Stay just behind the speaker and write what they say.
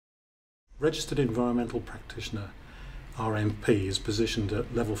Registered Environmental Practitioner, REnvP, is positioned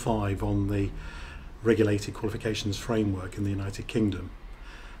at level 5 on the Regulated Qualifications framework in the United Kingdom.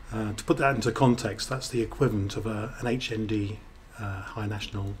 To put that into context, that's the equivalent of an HND High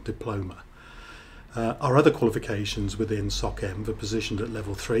National Diploma. Our other qualifications within IChemE are positioned at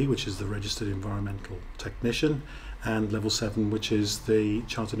level 3, which is the Registered Environmental Technician, and level 7, which is the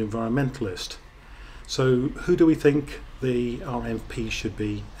Chartered Environmentalist. So who do we think the REnvP should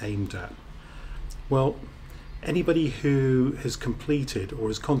be aimed at? Well, anybody who has completed or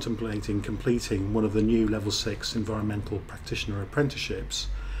is contemplating completing one of the new level 6 environmental practitioner apprenticeships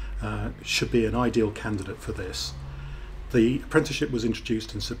should be an ideal candidate for this. The apprenticeship was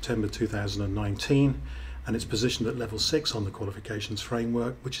introduced in September 2019 and it's positioned at level 6 on the qualifications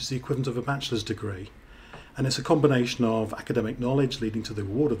framework, which is the equivalent of a bachelor's degree. And it's a combination of academic knowledge leading to the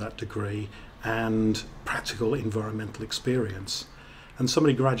award of that degree and practical environmental experience. And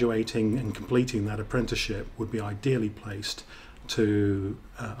somebody graduating and completing that apprenticeship would be ideally placed to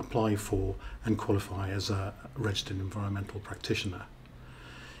apply for and qualify as a registered environmental practitioner.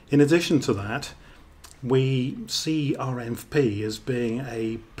 In addition to that, we see REnvP as being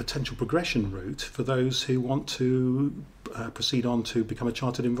a potential progression route for those who want to proceed on to become a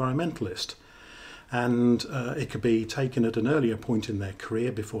chartered environmentalist. And it could be taken at an earlier point in their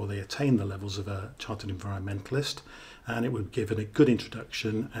career before they attain the levels of a chartered environmentalist, and it would give it a good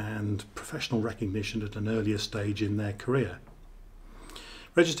introduction and professional recognition at an earlier stage in their career.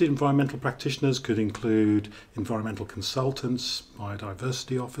 Registered environmental practitioners could include environmental consultants,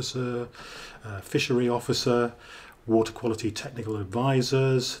 biodiversity officer, fishery officer, water quality technical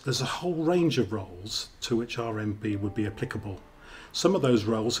advisors. There's a whole range of roles to which REnvP would be applicable. Some of those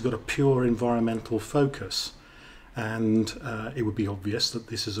roles have got a pure environmental focus, and it would be obvious that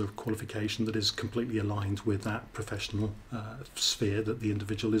this is a qualification that is completely aligned with that professional sphere that the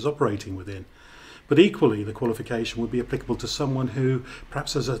individual is operating within. But equally, the qualification would be applicable to someone who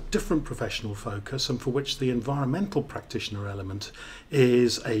perhaps has a different professional focus and for which the environmental practitioner element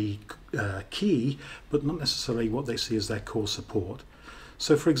is a key, but not necessarily what they see as their core support.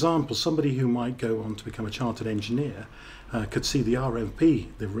 So for example, somebody who might go on to become a chartered engineer could see the REnvP,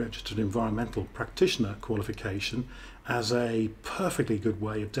 the Registered Environmental Practitioner qualification, as a perfectly good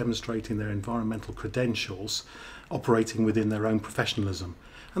way of demonstrating their environmental credentials operating within their own professionalism.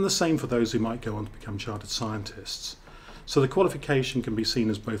 And the same for those who might go on to become chartered scientists. So the qualification can be seen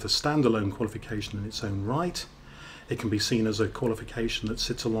as both a standalone qualification in its own right. It can be seen as a qualification that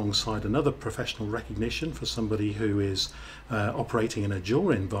sits alongside another professional recognition for somebody who is operating in a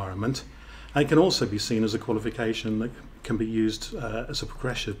dual environment. And it can also be seen as a qualification that can be used as a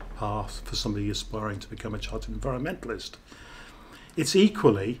progression path for somebody aspiring to become a chartered environmentalist. It's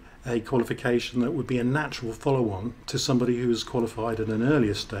equally a qualification that would be a natural follow-on to somebody who is qualified at an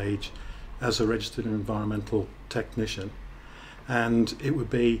earlier stage as a registered environmental technician. And it would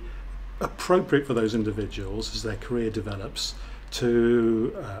be appropriate for those individuals as their career develops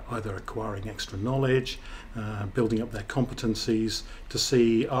to either acquiring extra knowledge, building up their competencies, to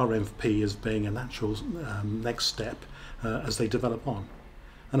see REnvP as being a natural next step as they develop on.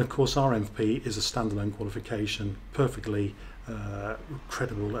 And of course REnvP is a standalone qualification, perfectly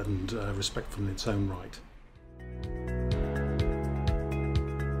credible and respectful in its own right.